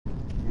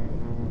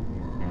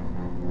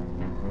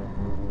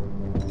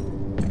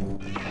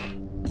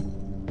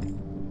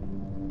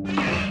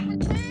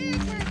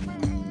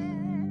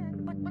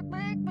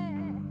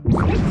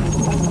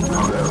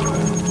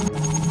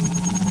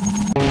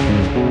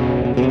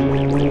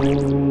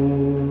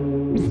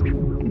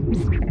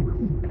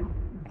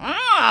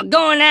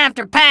going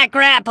after Pack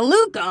Rat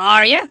Palooka,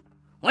 are you?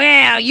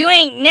 Well, you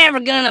ain't never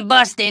gonna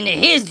bust into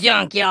his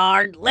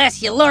junkyard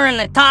unless you learn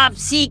the top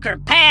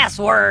secret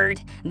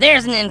password.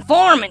 There's an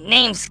informant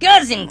named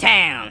Scuzz in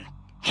town.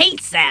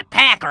 Hates that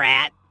pack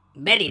rat.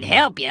 Bet he'd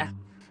help you.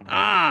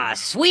 Ah,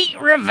 sweet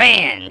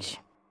revenge.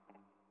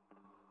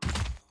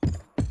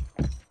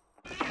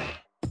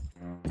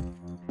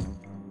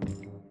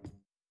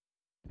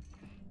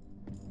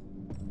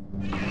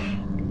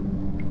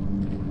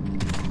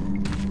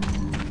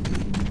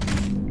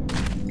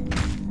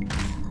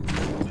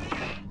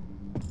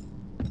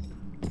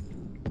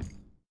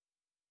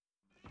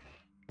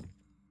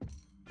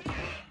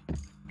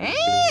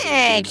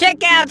 Hey,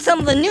 check out some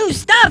of the new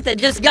stuff that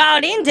just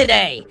got in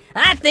today.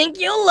 I think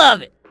you'll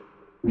love it.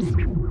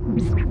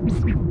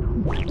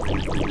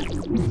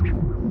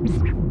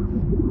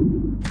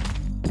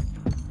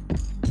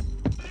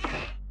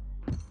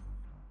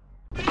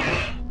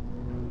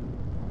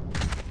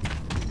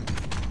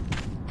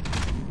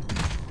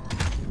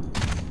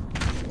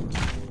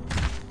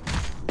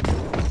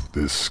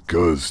 This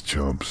Scuzz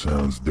chump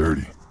sounds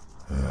dirty.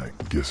 I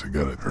guess I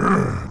gotta...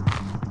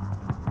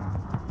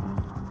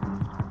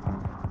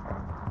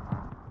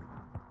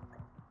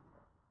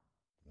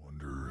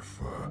 Wonder if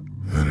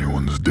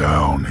anyone's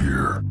down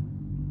here.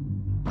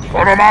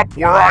 Put 'em up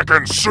where I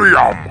can see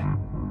 'em!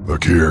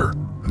 Look here,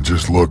 I'm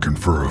just looking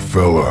for a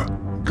fella.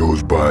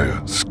 Goes by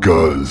a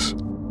Scuzz.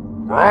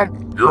 Well,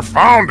 you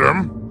found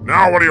him.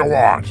 Now what do you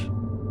want?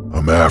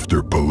 I'm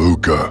after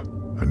Palooka.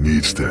 I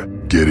needs to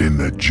get in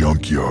the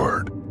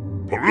junkyard.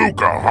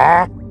 Palooka,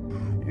 huh?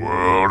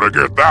 Well, to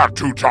get that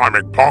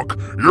two-timing punk,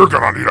 you're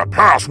gonna need a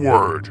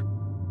password.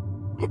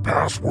 The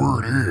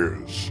password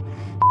is...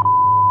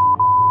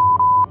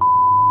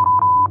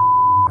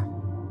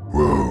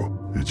 Whoa,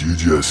 did you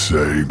just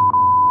say...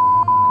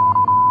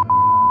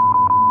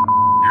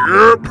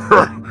 Yep,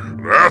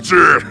 that's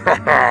it.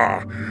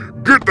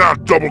 Get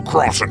that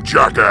double-crossing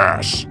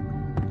jackass.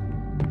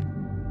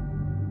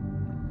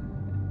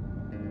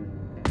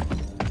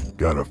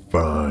 Gotta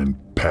find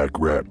Pack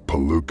Rat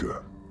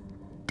Palooka.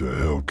 The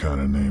hell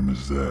kind of name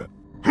is that?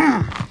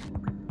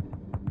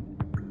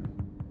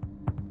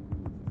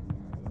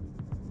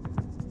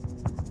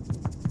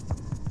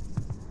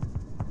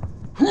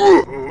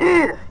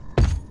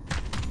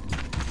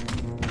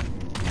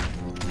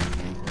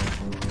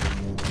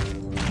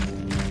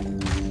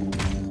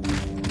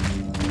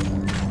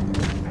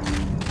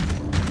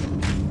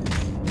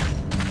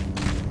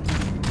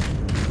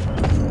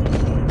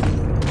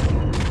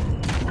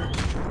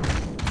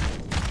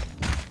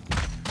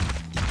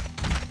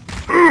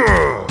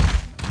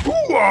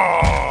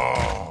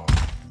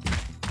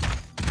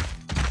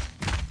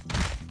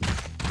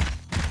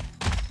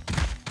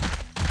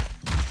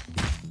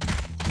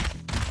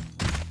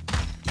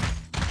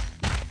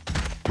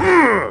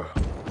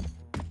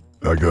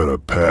 I got a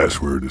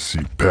password to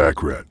see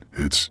Pack Rat.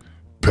 It's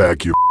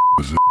pack your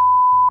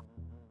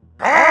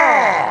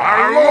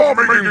I love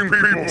making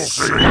people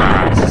see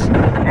that.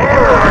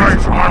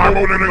 Alright, I'm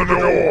opening the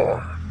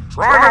door.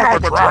 Try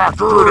not to trap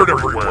dirt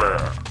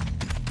everywhere.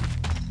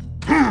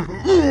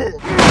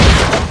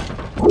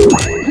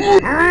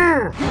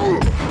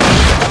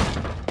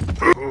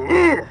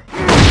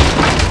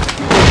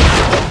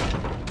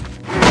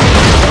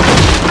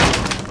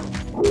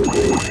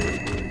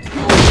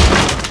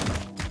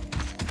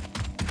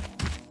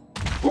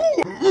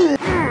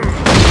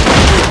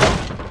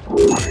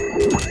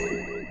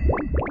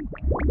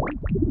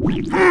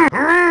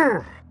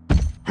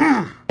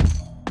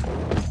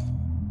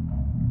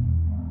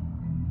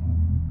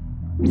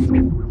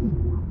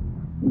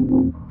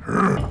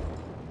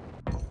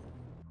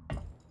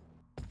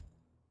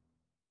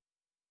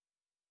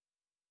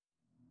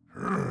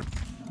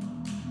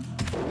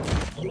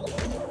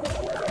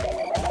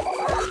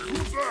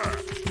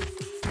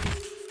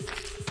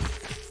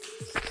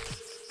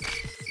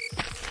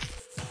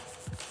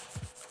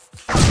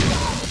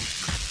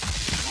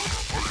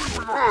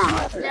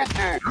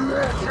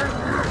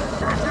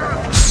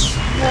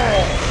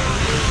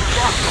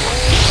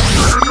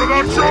 Into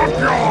the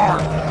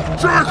junkyard!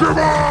 Take him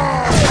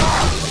out!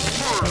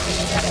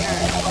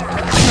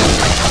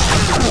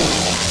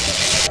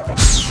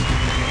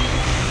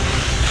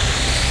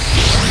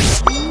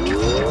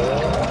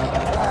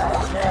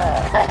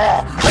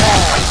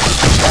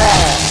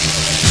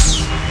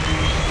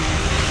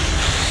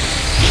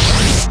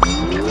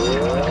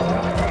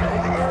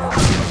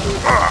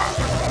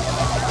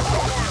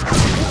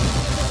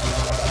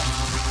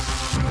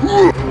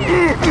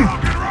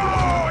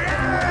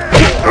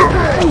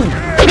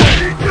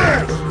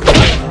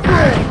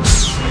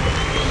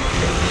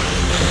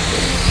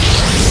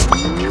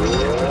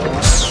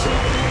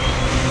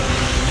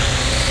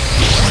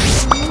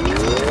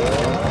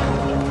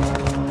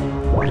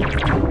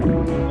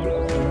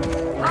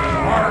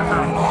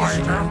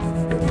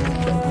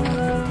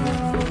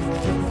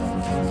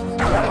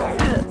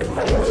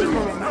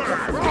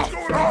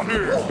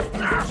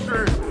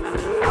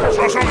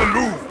 What's on the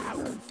loop?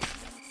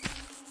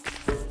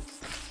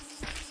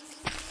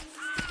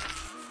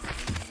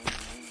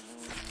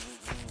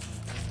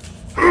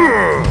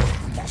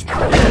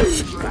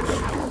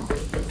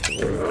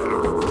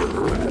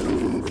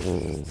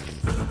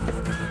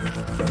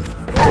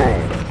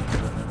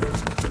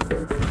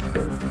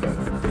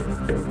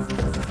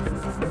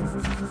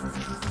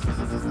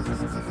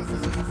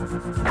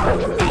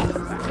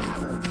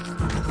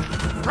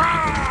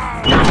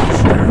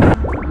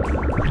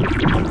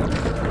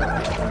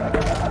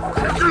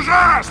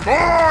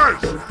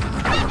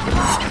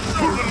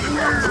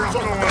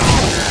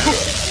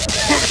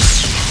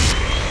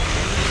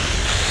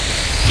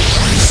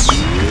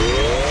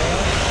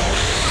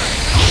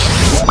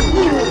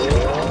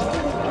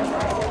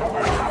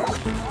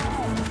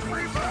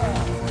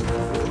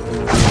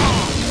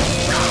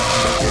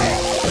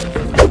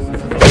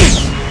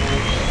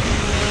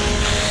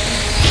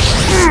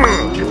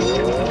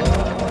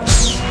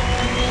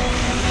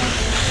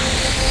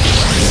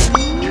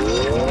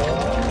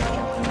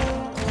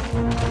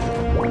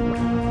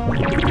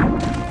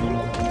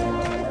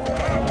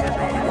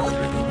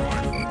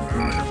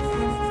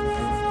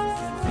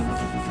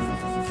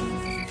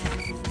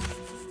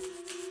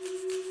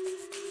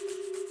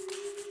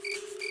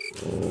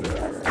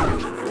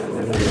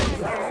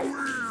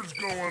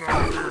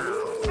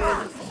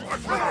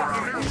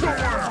 I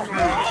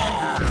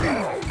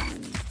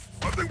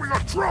think we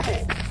got trouble!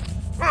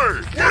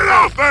 Hey, get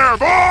out there,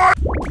 boy!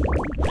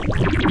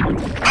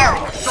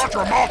 Shut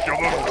your mouth, you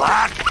little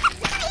rat!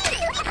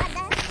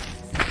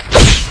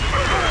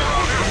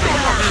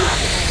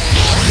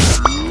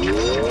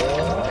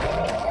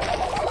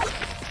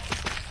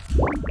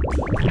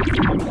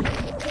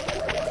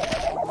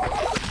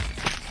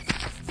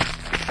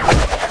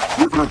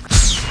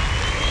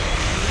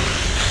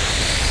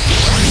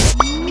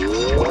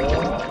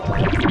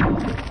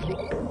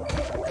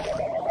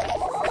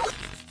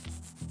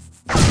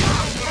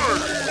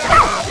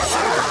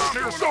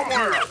 Here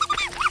somewhere!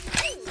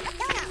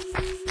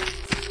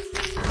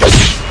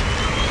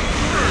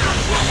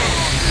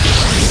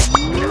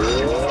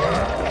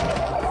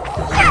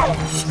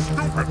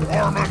 Stupid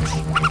varmints!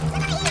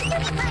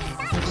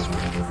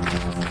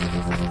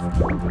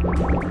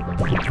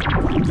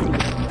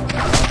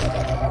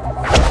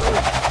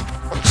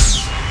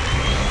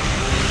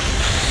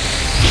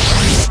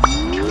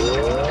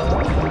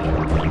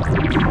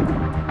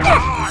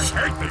 I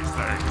hate these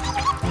things!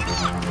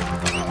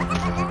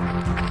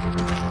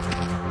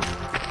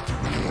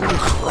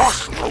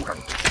 Crush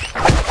rodent!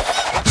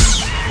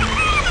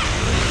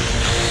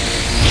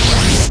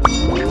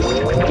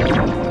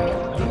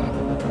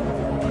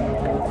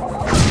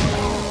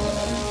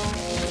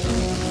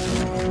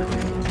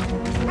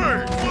 Hey,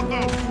 what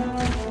the?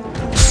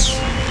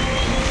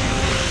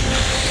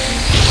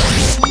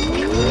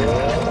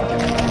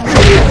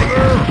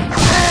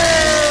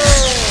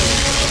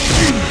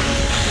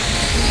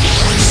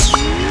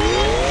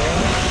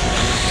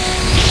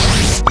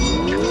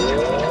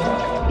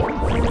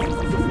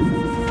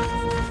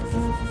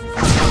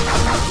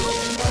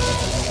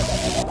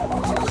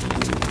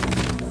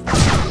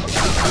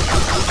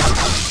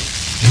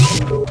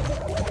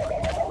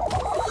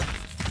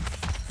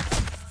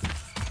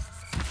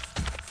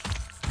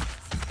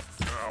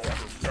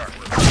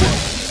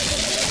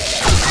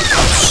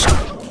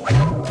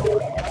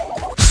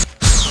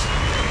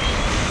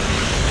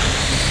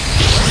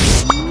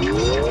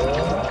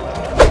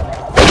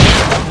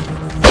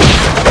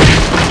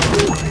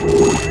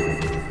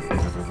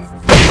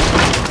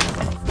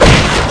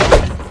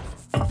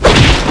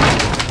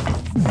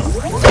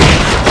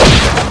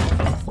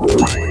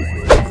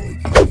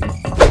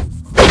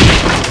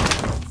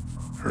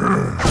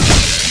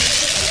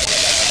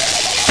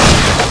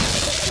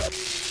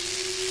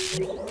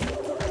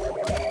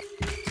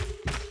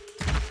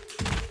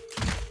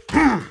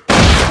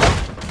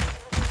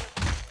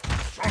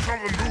 Saw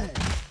something move.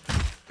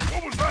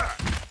 What was that?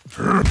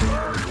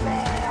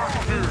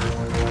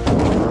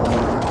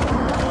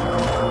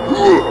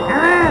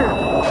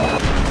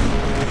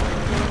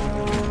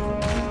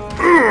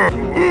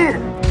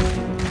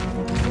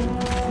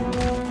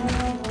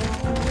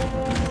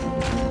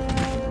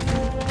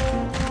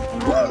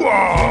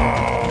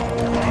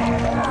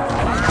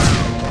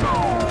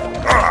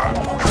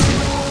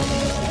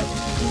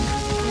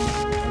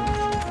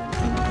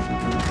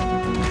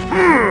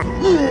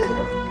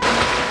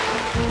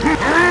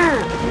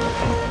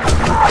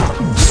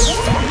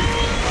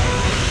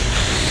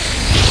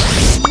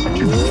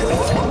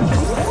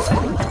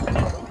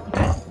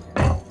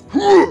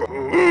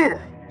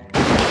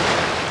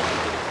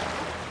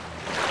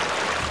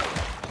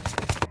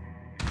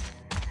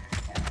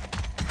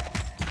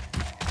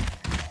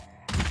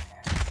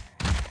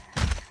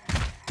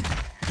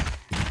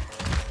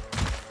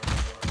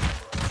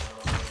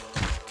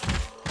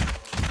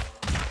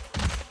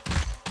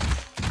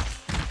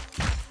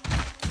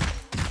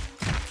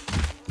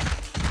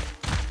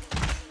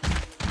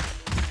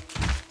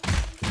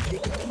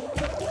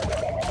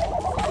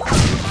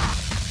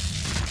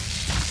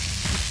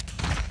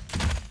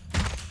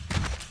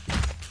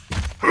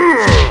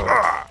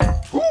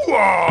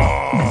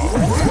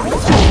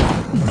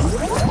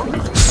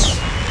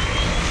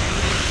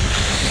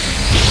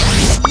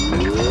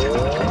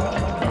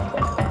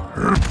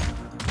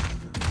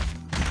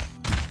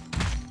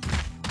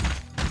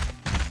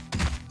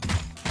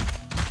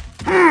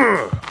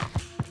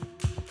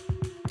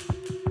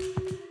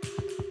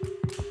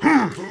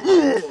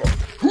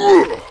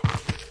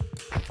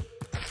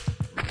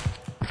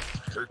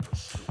 Hate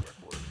this stupid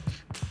bridge.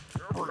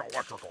 Every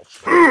electrical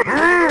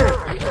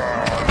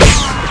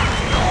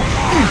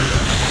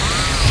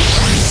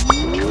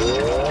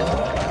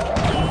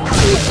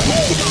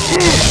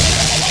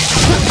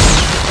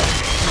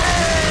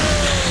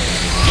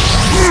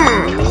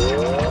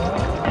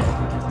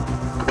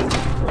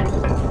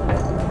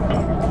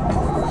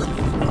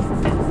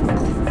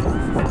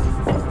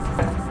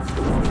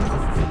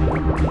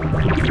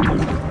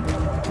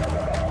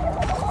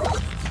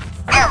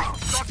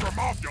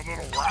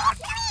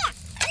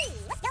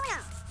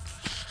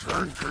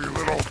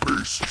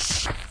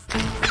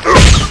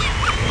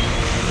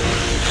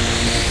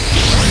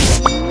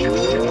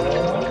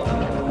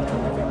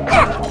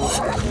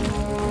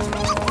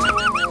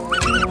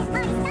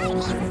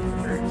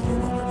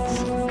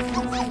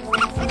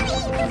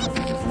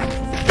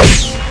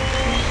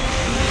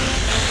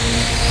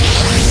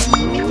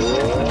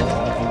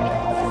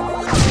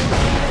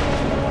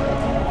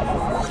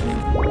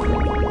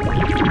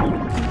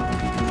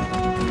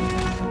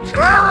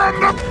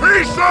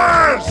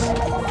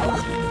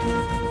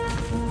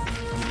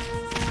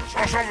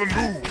the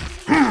news.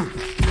 Hey,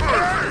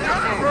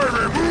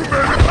 baby, move,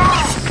 baby.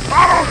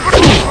 I don't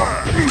think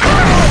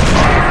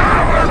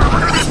we're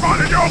gonna be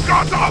finding your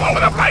guts all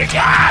over the place.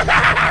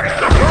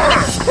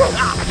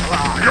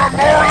 You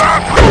more of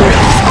that?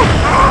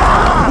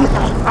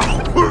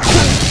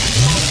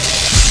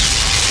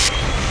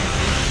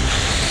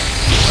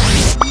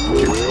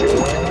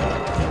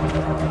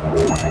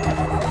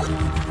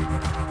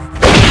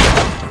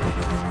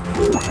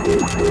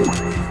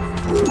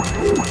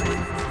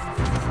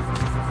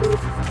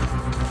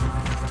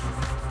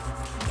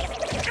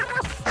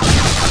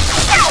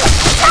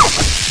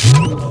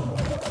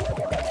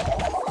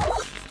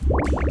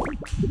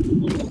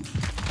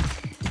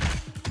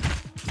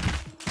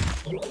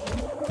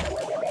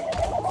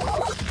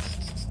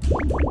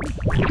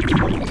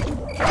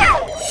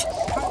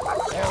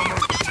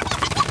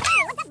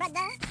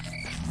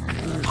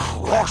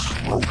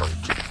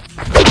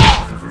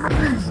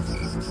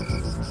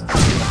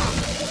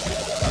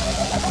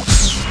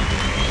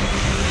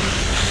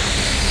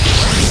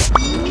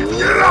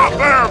 Get out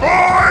there,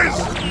 boys!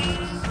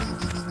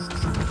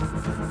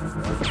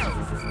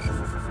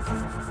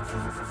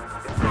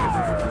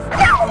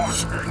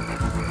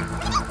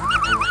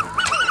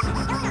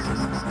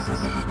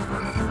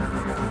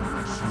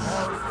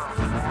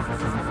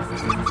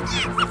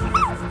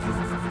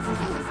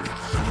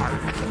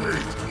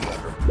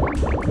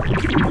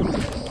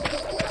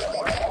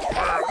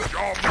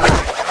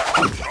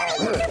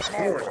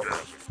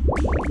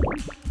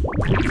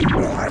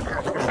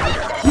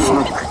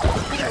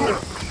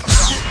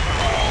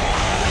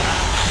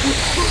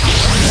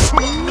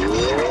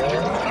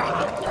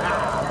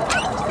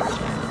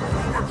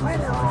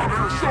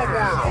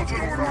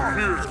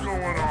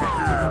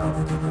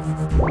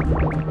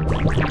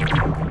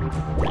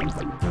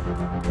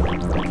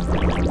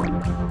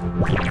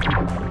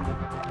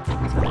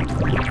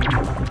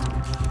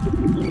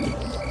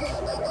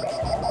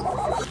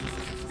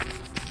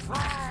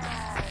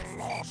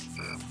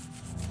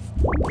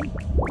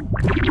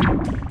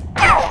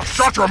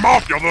 Shut your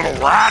mouth, you little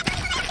rat!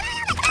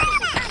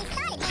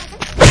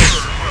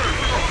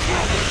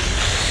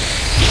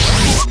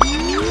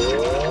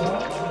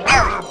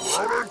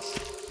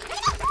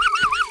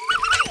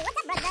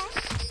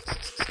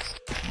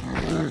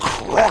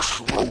 Crush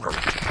rodent!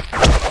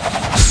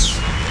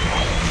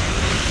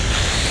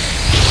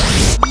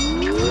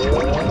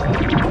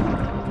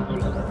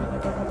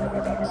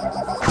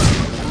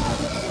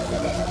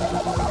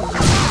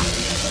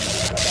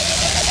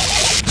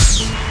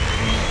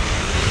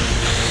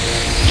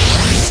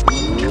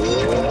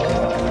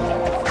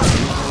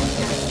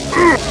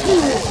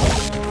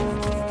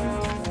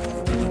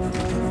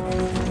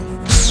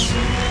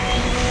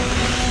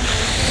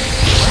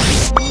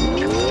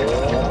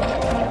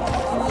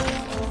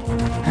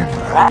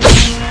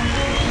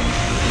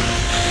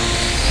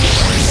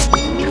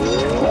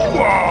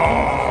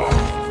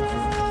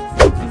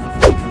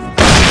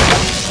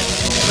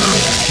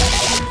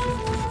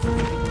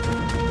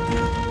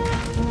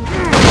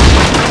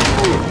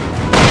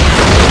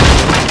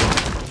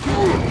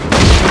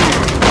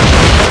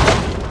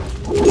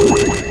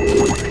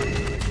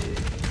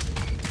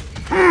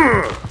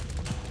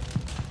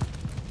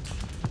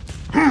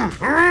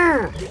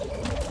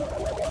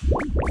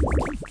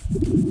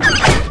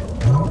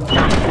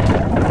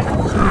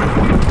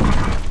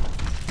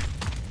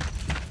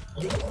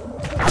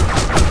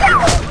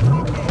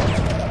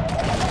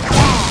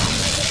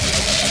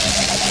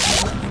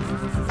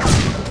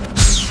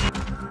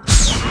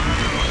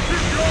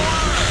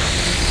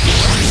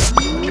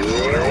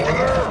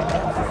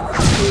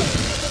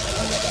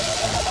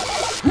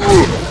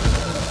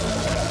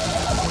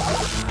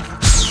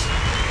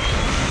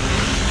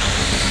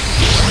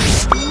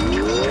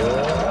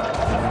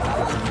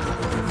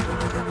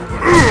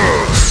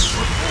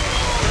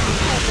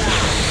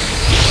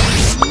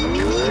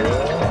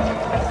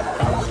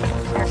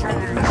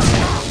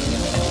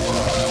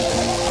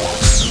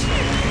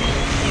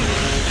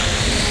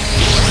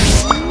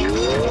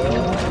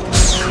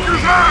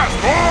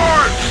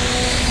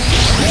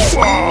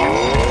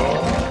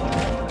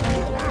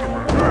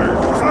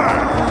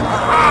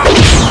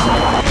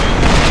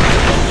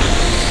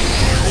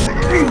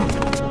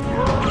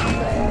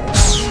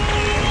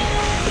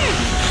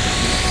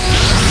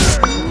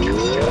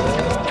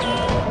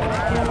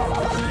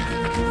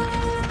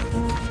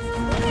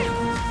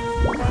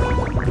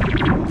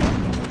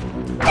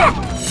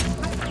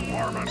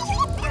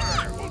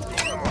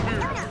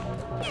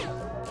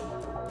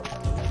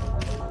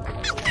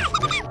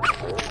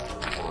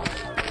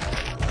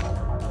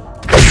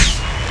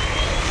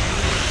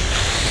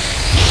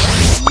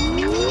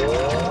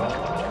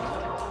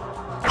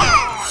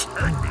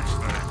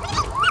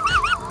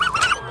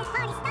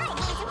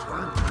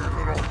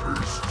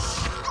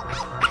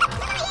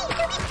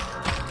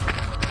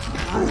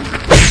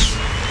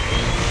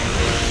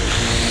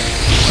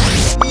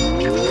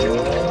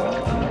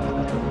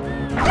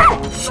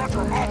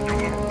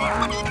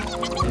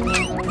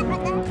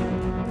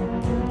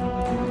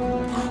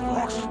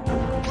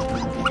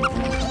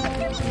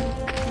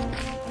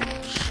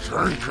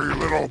 stinky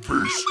little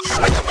beasts.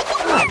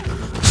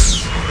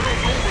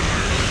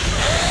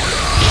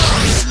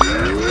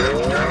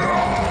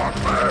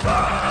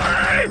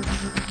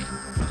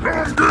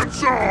 Come get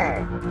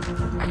some!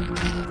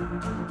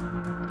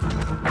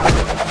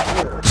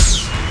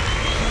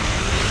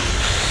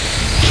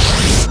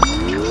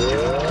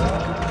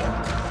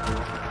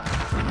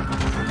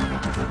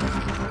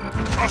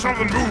 Saw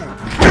something move!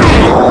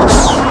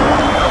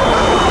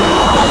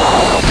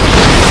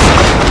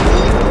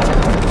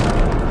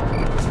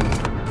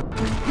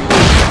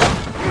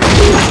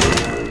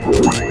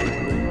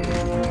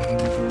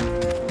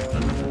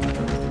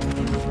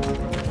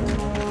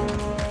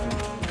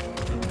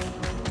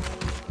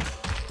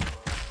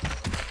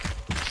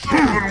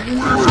 Something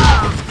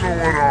weird's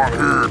going on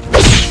here!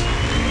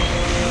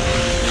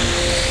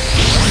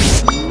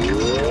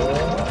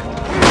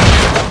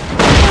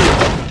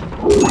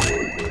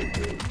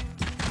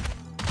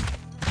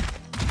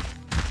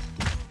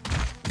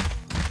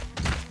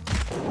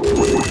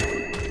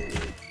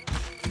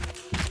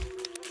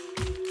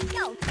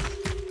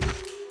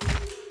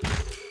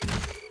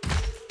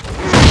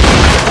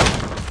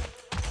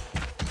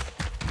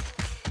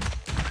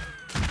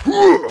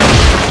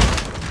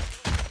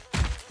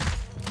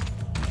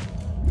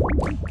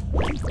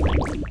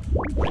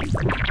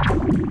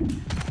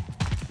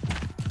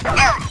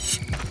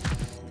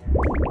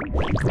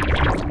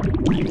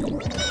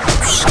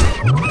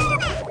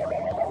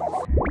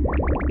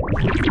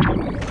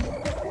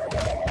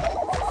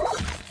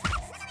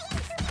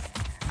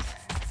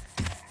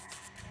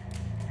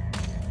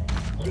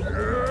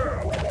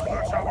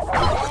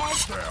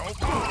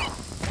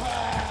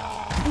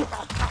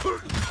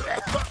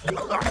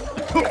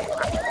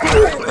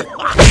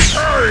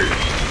 Hey!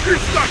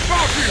 It's that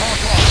bounty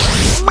hunter!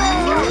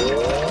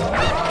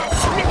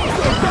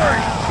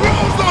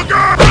 Close the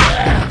gate!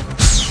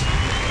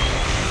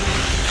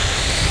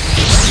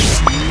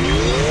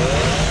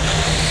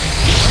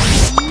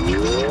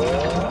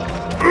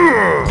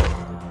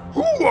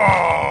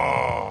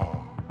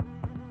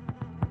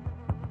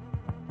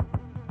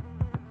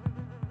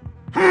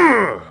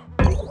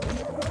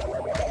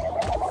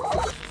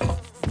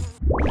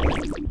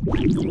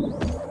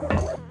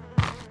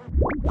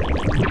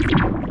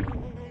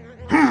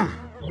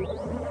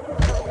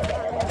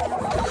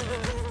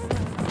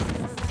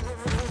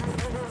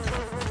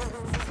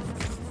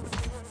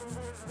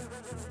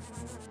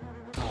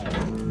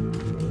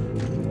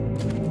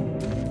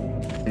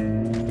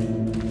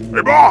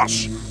 Hey, boss!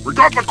 We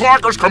got the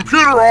Clacker's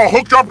computer all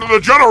hooked up to the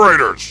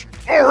generators!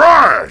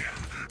 Alright!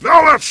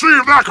 Now let's see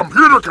if that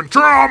computer can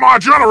turn on my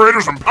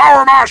generators and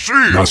power my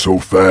shield! Not so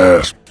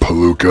fast,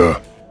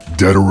 Palooka.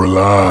 Dead or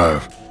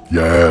alive,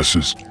 your ass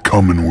is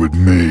coming with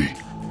me.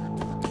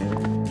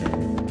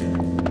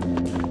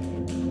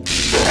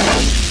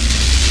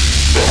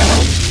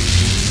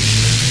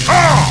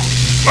 Ah!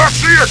 Let's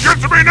see you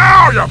get to me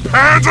now, you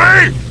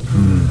pansy!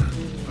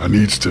 I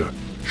needs to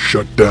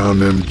shut down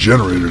them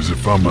generators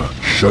if I'ma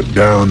shut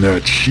down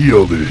that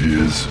shield of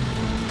his.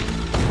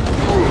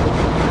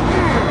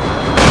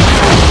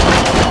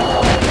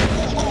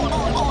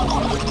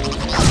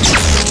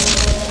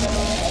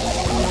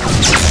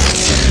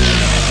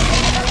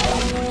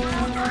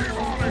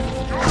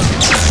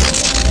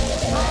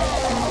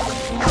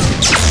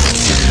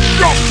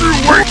 Just you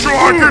wait till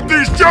I get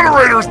these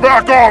generators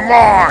back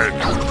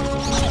online!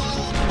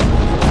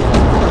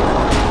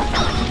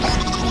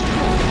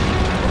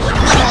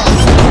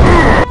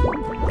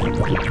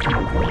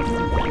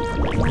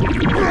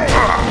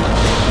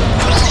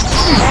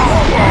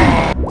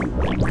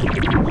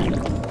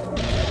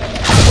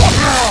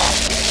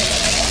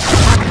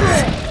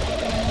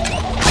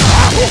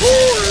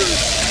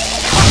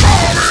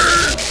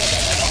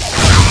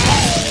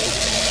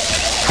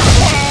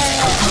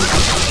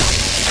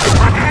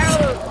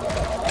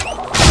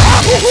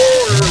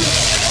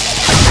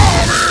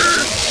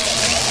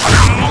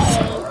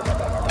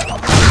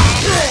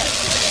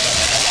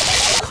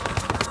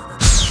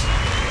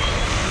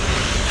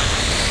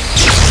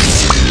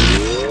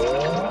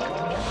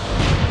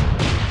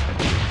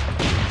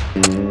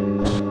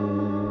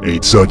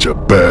 Ain't such a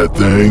bad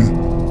thing.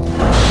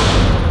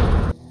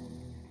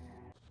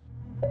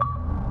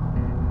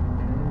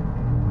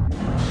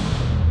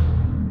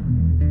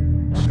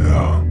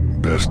 Now,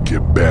 best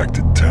get back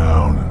to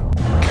town and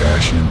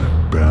cash in the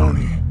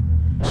bounty.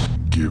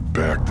 Give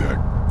back that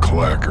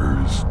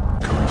Clacker's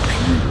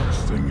computer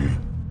thingy.